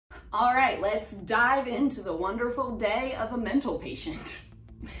All right, let's dive into the wonderful day of a mental patient.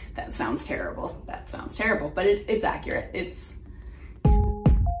 That sounds terrible. That sounds terrible, but it's accurate.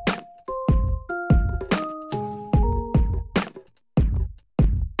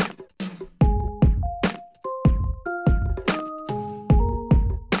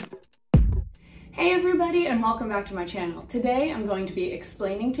 Hey everybody, and welcome back to my channel. Today I'm going to be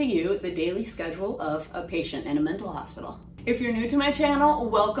explaining to you the daily schedule of a patient in a mental hospital. If you're new to my channel,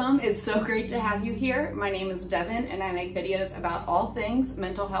 welcome. It's so great to have you here. My name is Devin and I make videos about all things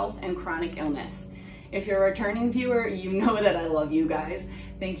mental health and chronic illness. If you're a returning viewer, you know that I love you guys.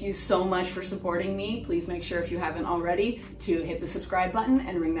 Thank you so much for supporting me. Please make sure, if you haven't already, to hit the subscribe button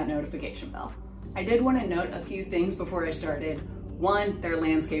and ring that notification bell. I did want to note a few things before I started. One, they're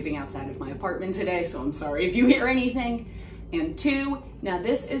landscaping outside of my apartment today, so I'm sorry if you hear anything. And two, now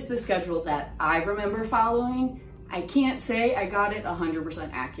this is the schedule that I remember following. I can't say I got it 100%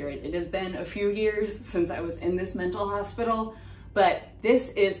 accurate. It has been a few years since I was in this mental hospital, but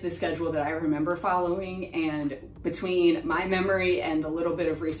this is the schedule that I remember following, and between my memory and the little bit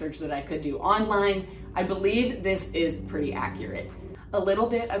of research that I could do online, I believe this is pretty accurate. A little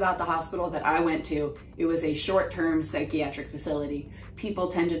bit about the hospital that I went to. It was a short-term psychiatric facility. People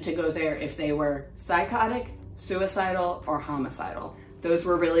tended to go there if they were psychotic, suicidal, or homicidal. Those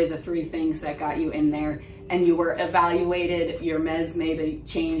were really the three things that got you in there, and you were evaluated, your meds maybe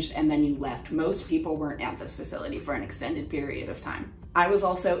changed, and then you left. Most people weren't at this facility for an extended period of time. I was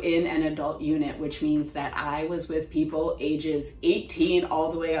also in an adult unit, which means that I was with people ages 18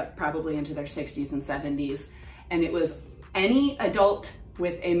 all the way up probably into their 60s and 70s, and it was any adult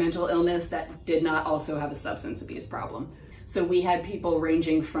with a mental illness that did not also have a substance abuse problem. So we had people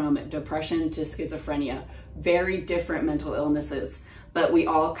ranging from depression to schizophrenia, very different mental illnesses, but we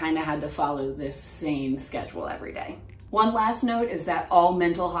all kind of had to follow this same schedule every day. One last note is that all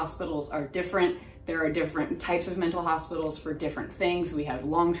mental hospitals are different. There are different types of mental hospitals for different things. We have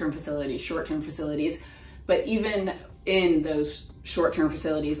long-term facilities, short-term facilities, but even in those short-term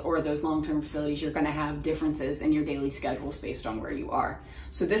facilities or those long-term facilities, you're going to have differences in your daily schedules based on where you are.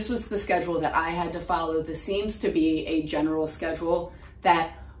 So this was the schedule that I had to follow. This seems to be a general schedule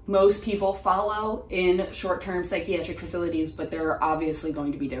that most people follow in short-term psychiatric facilities, but there are obviously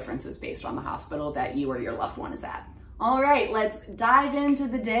going to be differences based on the hospital that you or your loved one is at. All right, let's dive into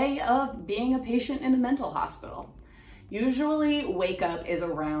the day of being a patient in a mental hospital. Usually wake up is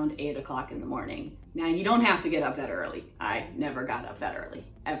around 8 o'clock in the morning. Now you don't have to get up that early. I never got up that early,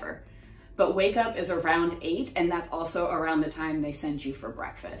 ever. But wake up is around 8, and that's also around the time they send you for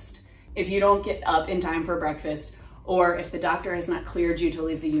breakfast. If you don't get up in time for breakfast, or if the doctor has not cleared you to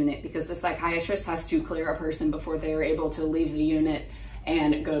leave the unit, because the psychiatrist has to clear a person before they are able to leave the unit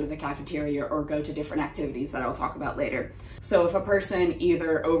and go to the cafeteria or go to different activities that I'll talk about later. So if a person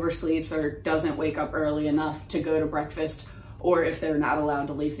either oversleeps or doesn't wake up early enough to go to breakfast, or if they're not allowed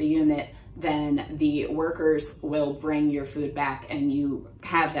to leave the unit, then the workers will bring your food back and you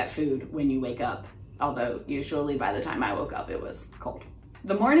have that food when you wake up. Although usually by the time I woke up, it was cold.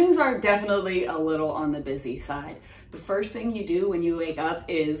 The mornings are definitely a little on the busy side. The first thing you do when you wake up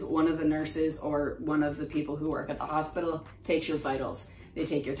is one of the nurses or one of the people who work at the hospital takes your vitals. They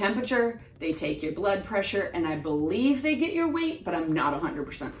take your temperature, they take your blood pressure, and I believe they get your weight, but I'm not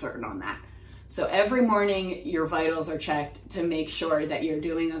 100% certain on that. So every morning your vitals are checked to make sure that you're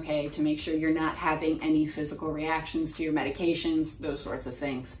doing okay, to make sure you're not having any physical reactions to your medications, those sorts of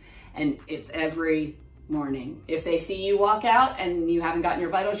things. And it's every morning. If they see you walk out and you haven't gotten your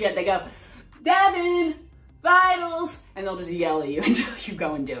vitals yet, they go, "Devin, vitals!" and they'll just yell at you until you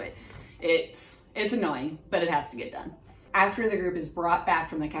go and do it. It's annoying, but it has to get done. After the group is brought back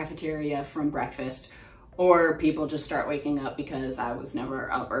from the cafeteria from breakfast, or people just start waking up because I was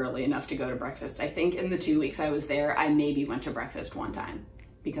never up early enough to go to breakfast. I think in the 2 weeks I was there, I maybe went to breakfast one time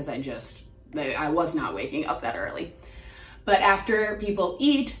because I was not waking up that early. But after people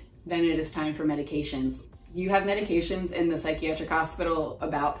eat, then it is time for medications. You have medications in the psychiatric hospital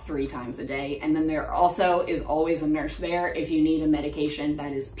about 3 times a day. And then there also is always a nurse there if you need a medication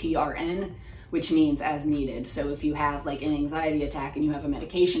that is PRN, which means as needed. So if you have like an anxiety attack and you have a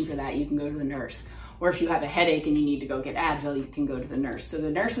medication for that, you can go to the nurse. Or if you have a headache and you need to go get Advil, you can go to the nurse. So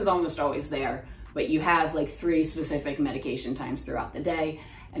the nurse is almost always there, but you have like 3 specific medication times throughout the day.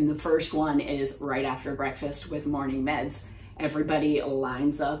 And the first one is right after breakfast with morning meds. Everybody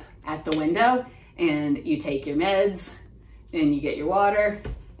lines up at the window and you take your meds and you get your water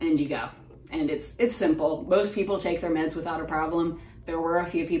and you go. And it's simple. Most people take their meds without a problem. There were a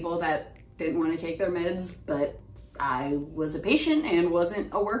few people that didn't want to take their meds, but I was a patient and wasn't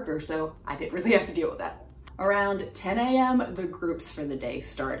a worker, so I didn't really have to deal with that. Around 10 a.m., the groups for the day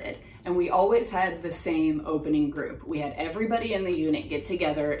started, and we always had the same opening group. We had everybody in the unit get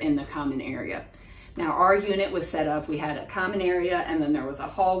together in the common area. Now, our unit was set up, we had a common area, and then there was a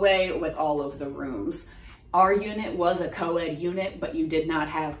hallway with all of the rooms. Our unit was a co-ed unit, but you did not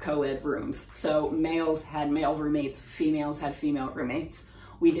have co-ed rooms. So males had male roommates, females had female roommates.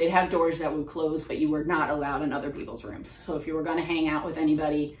 We did have doors that would close, but you were not allowed in other people's rooms. So if you were gonna hang out with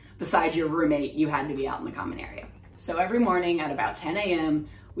anybody besides your roommate, you had to be out in the common area. So every morning at about 10 a.m.,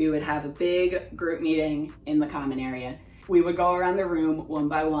 we would have a big group meeting in the common area. We would go around the room one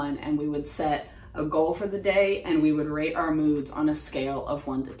by one, and we would set a goal for the day, and we would rate our moods on a scale of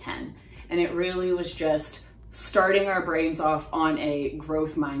 1 to 10. And it really was just starting our brains off on a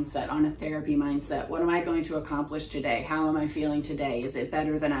growth mindset, on a therapy mindset. What am I going to accomplish today? How am I feeling today? Is it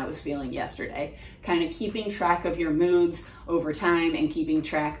better than I was feeling yesterday? Kind of keeping track of your moods over time and keeping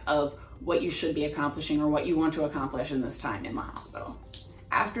track of what you should be accomplishing or what you want to accomplish in this time in the hospital.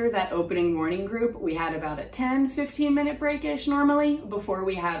 After that opening morning group, we had about a 10-15 minute break-ish normally before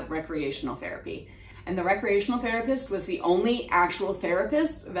we had recreational therapy. And the recreational therapist was the only actual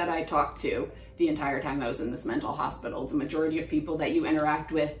therapist that I talked to the entire time I was in this mental hospital. The majority of people that you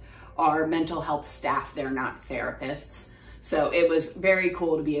interact with are mental health staff, they're not therapists. So it was very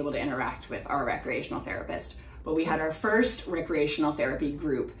cool to be able to interact with our recreational therapist. But we had our first recreational therapy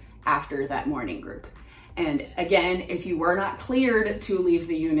group after that morning group. And again, if you were not cleared to leave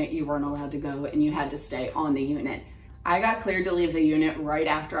the unit, you weren't allowed to go and you had to stay on the unit. I got cleared to leave the unit right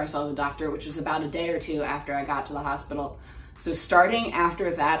after I saw the doctor, which was about a day or two after I got to the hospital. So starting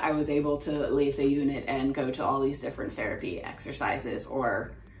after that, I was able to leave the unit and go to all these different therapy exercises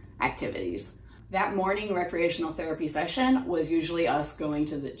or activities. That morning recreational therapy session was usually us going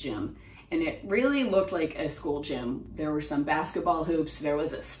to the gym. And it really looked like a school gym. There were some basketball hoops, there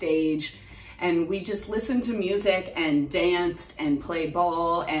was a stage, and we just listened to music and danced and played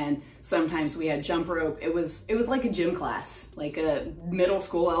ball, and sometimes we had jump rope. It was like a gym class, like a middle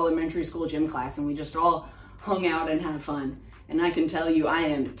school, elementary school gym class, and we just all hung out and had fun. And I can tell you, I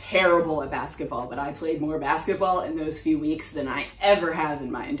am terrible at basketball, but I played more basketball in those few weeks than I ever have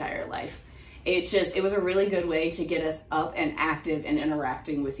in my entire life. It was a really good way to get us up and active and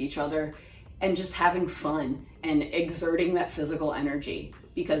interacting with each other and just having fun and exerting that physical energy.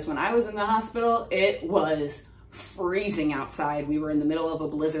 Because when I was in the hospital, it was freezing outside. We were in the middle of a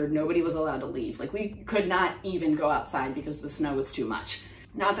blizzard. Nobody was allowed to leave. Like, we could not even go outside because the snow was too much.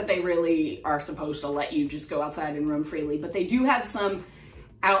 Not that they really are supposed to let you just go outside and roam freely, but they do have some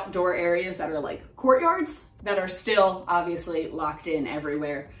outdoor areas that are like courtyards that are still obviously locked in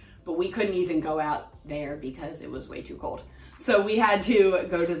everywhere, but we couldn't even go out there because it was way too cold. So we had to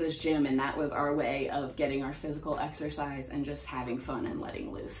go to this gym, and that was our way of getting our physical exercise and just having fun and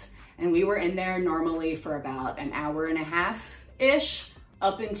letting loose. And we were in there normally for about an hour and a half-ish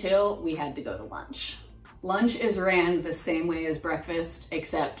up until we had to go to lunch. Lunch is ran the same way as breakfast,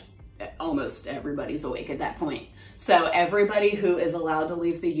 except almost everybody's awake at that point. So everybody who is allowed to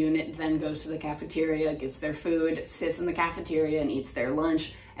leave the unit then goes to the cafeteria, gets their food, sits in the cafeteria and eats their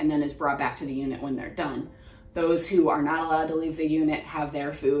lunch, and then is brought back to the unit when they're done. Those who are not allowed to leave the unit have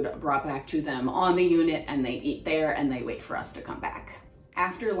their food brought back to them on the unit, and they eat there and they wait for us to come back.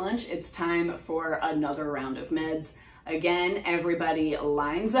 After lunch, it's time for another round of meds. Again, everybody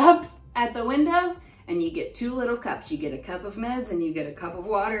lines up at the window and you get 2 little cups. You get a cup of meds and you get a cup of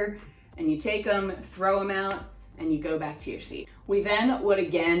water, and you take them, throw them out, and you go back to your seat. We then would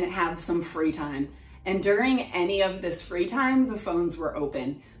again have some free time. And during any of this free time, the phones were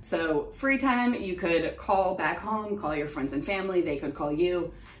open. So free time, you could call back home, call your friends and family, they could call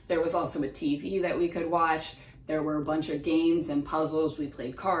you. There was also a TV that we could watch. There were a bunch of games and puzzles. We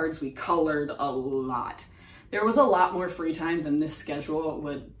played cards, we colored a lot. There was a lot more free time than this schedule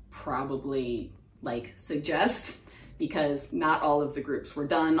would probably suggest, because not all of the groups were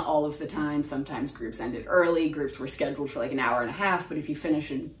done all of the time. Sometimes groups ended early, groups were scheduled for like an hour and a half, but if you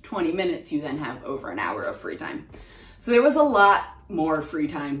finish in 20 minutes, you then have over an hour of free time. So there was a lot more free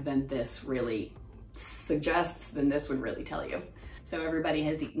time than this really suggests, than this would really tell you. So everybody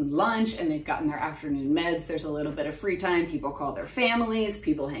has eaten lunch and they've gotten their afternoon meds. There's a little bit of free time. People call their families,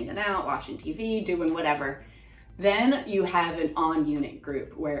 people hanging out, watching TV, doing whatever. Then you have an on-unit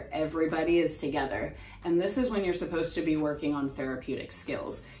group where everybody is together. And this is when you're supposed to be working on therapeutic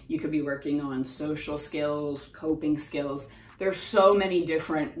skills. You could be working on social skills, coping skills. There's so many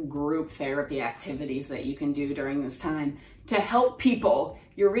different group therapy activities that you can do during this time to help people.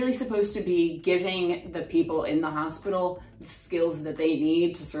 You're really supposed to be giving the people in the hospital the skills that they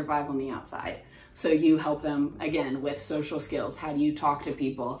need to survive on the outside. So you help them, again, with social skills. How do you talk to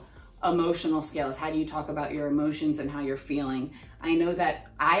people? emotional skills. How do you talk about your emotions and how you're feeling? I know that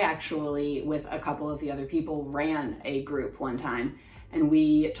I actually, with a couple of the other people, ran a group one time, and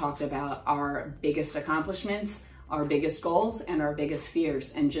we talked about our biggest accomplishments, our biggest goals, and our biggest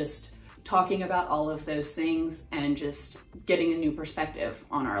fears, and just talking about all of those things and just getting a new perspective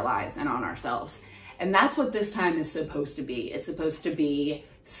on our lives and on ourselves. And that's what this time is supposed to be. It's supposed to be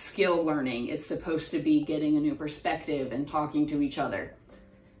skill learning. It's supposed to be getting a new perspective and talking to each other.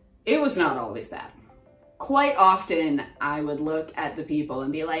 It was not always that. Quite often I would look at the people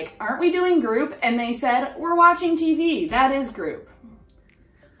and be like, aren't we doing group? And they said, we're watching TV. That is group.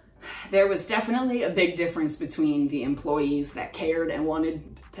 There was definitely a big difference between the employees that cared and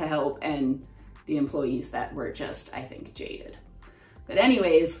wanted to help and the employees that were just, I think, jaded. But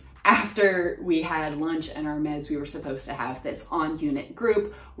anyways, after we had lunch and our meds, we were supposed to have this on-unit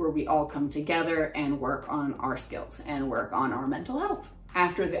group where we all come together and work on our skills and work on our mental health.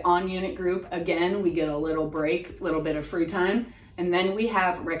 After the on-unit group, again, we get a little break, a little bit of free time, and then we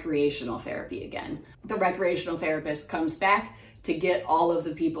have recreational therapy again. The recreational therapist comes back to get all of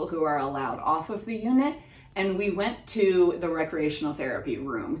the people who are allowed off of the unit, and we went to the recreational therapy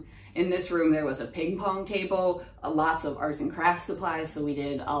room. In this room, there was a ping pong table, lots of arts and crafts supplies, so we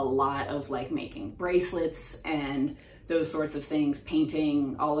did a lot of like making bracelets and those sorts of things,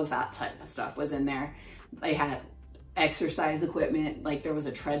 painting, all of that type of stuff was in there. They had exercise equipment, like there was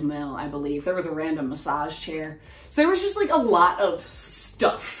a treadmill, I believe. There was a random massage chair. So there was just like a lot of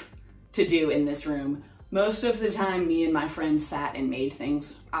stuff to do in this room. Most of the time, me and my friends sat and made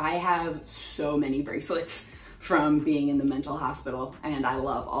things. I have so many bracelets from being in the mental hospital, and I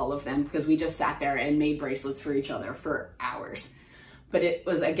love all of them because we just sat there and made bracelets for each other for hours. But it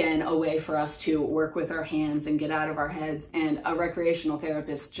was, again, a way for us to work with our hands and get out of our heads. And a recreational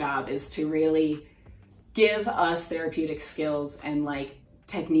therapist's job is to really give us therapeutic skills and like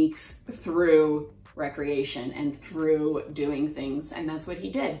techniques through recreation and through doing things. And that's what he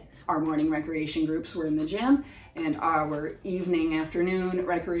did. Our morning recreation groups were in the gym, and our evening, afternoon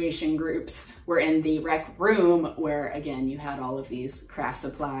recreation groups were in the rec room where, again, you had all of these craft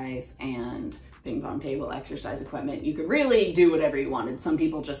supplies and ping pong table, exercise equipment. You could really do whatever you wanted. Some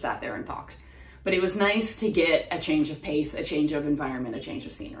people just sat there and talked. But it was nice to get a change of pace, a change of environment, a change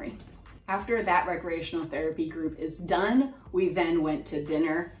of scenery. After that recreational therapy group is done, we then went to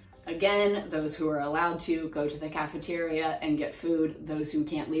dinner. Again, those who are allowed to go to the cafeteria and get food. Those who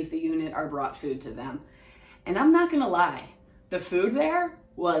can't leave the unit are brought food to them. And I'm not gonna lie, the food there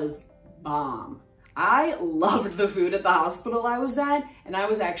was bomb. I loved the food at the hospital I was at, and I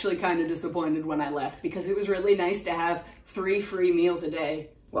was actually kind of disappointed when I left because it was really nice to have 3 free meals a day.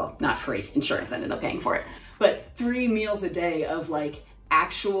 Well, not free, insurance ended up paying for it, but 3 meals a day of like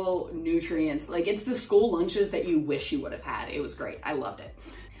actual nutrients. Like it's the school lunches that you wish you would have had. It was great, I loved it.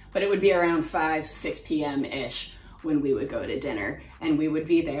 But it would be around 5, 6 p.m.-ish when we would go to dinner, and we would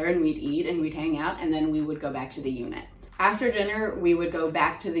be there and we'd eat and we'd hang out, and then we would go back to the unit. After dinner, we would go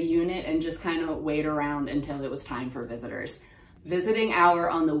back to the unit and just kind of wait around until it was time for visitors. Visiting hour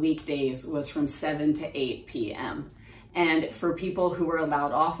on the weekdays was from 7 to 8 p.m. And for people who were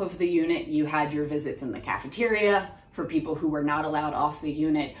allowed off of the unit, you had your visits in the cafeteria. For people who were not allowed off the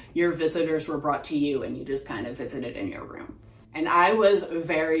unit, your visitors were brought to you and you just kind of visited in your room. And I was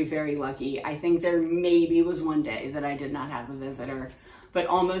very, very lucky. I think there maybe was one day that I did not have a visitor, but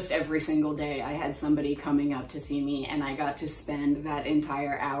almost every single day I had somebody coming up to see me, and I got to spend that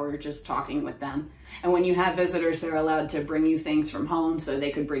entire hour just talking with them. And when you have visitors, they're allowed to bring you things from home, so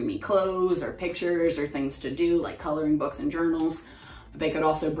they could bring me clothes or pictures or things to do, like coloring books and journals. But they could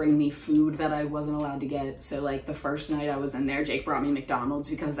also bring me food that I wasn't allowed to get. So like the first night I was in there, Jake brought me McDonald's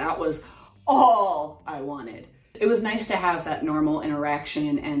because that was all I wanted. It was nice to have that normal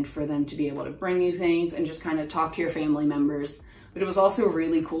interaction and for them to be able to bring you things and just kind of talk to your family members. But it was also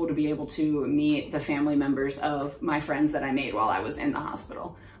really cool to be able to meet the family members of my friends that I made while I was in the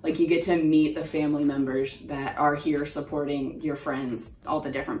hospital. Like you get to meet the family members that are here supporting your friends, all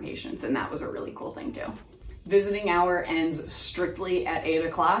the different patients, and that was a really cool thing too. Visiting hour ends strictly at 8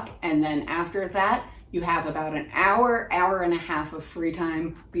 o'clock, and then after that, you have about an hour, hour and a half of free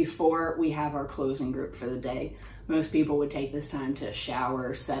time before we have our closing group for the day. Most people would take this time to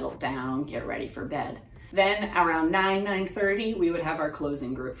shower, settle down, get ready for bed. Then around 9:30, we would have our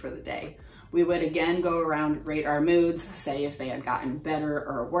closing group for the day. We would again go around, rate our moods, say if they had gotten better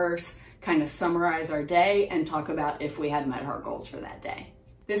or worse, kind of summarize our day and talk about if we had met our goals for that day.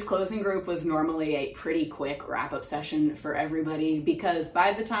 This closing group was normally a pretty quick wrap-up session for everybody because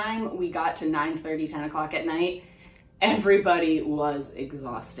by the time we got to 9:30, 10 o'clock at night, everybody was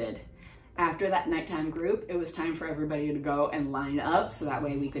exhausted. After that nighttime group, it was time for everybody to go and line up so that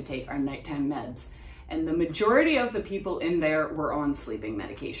way we could take our nighttime meds. And the majority of the people in there were on sleeping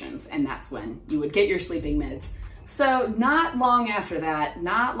medications, and that's when you would get your sleeping meds. So not long after that,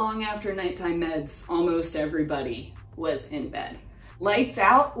 not long after nighttime meds, almost everybody was in bed. Lights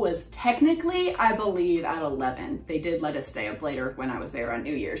out was technically, I believe, at 11. They did let us stay up later when I was there on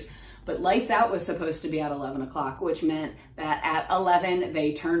New Year's. But lights out was supposed to be at 11 o'clock, which meant that at 11,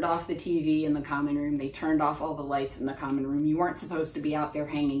 they turned off the TV in the common room. They turned off all the lights in the common room. You weren't supposed to be out there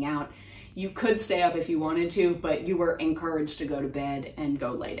hanging out. You could stay up if you wanted to, but you were encouraged to go to bed and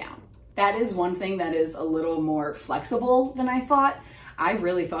go lay down. That is one thing that is a little more flexible than I thought. I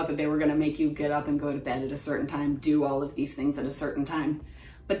really thought that they were gonna make you get up and go to bed at a certain time, do all of these things at a certain time,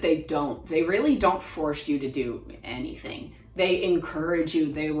 but they don't. They really don't force you to do anything. They encourage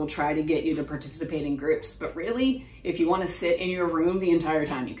you. They will try to get you to participate in groups, but really, if you wanna sit in your room the entire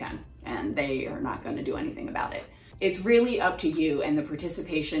time, you can, and they are not gonna do anything about it. It's really up to you, and the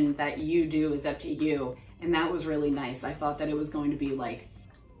participation that you do is up to you, and that was really nice. I thought that it was going to be like,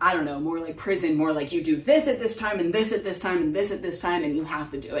 I don't know, more like prison, more like you do this at this time, and this at this time, and this at this time, and you have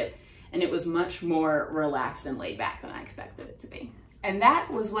to do it. And it was much more relaxed and laid back than I expected it to be. And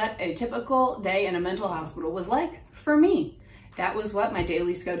that was what a typical day in a mental hospital was like for me. That was what my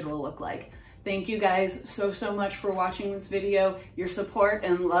daily schedule looked like. Thank you guys so much for watching this video. Your support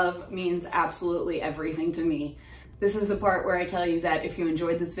and love means absolutely everything to me. This is the part where I tell you that if you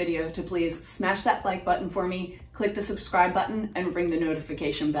enjoyed this video, to please smash that like button for me, click the subscribe button, and ring the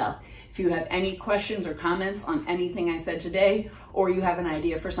notification bell. If you have any questions or comments on anything I said today, or you have an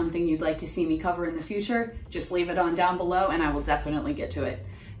idea for something you'd like to see me cover in the future, just leave it on down below and I will definitely get to it.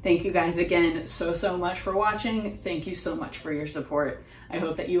 Thank you guys again so much for watching. Thank you so much for your support. I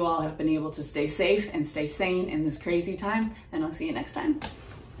hope that you all have been able to stay safe and stay sane in this crazy time, and I'll see you next time.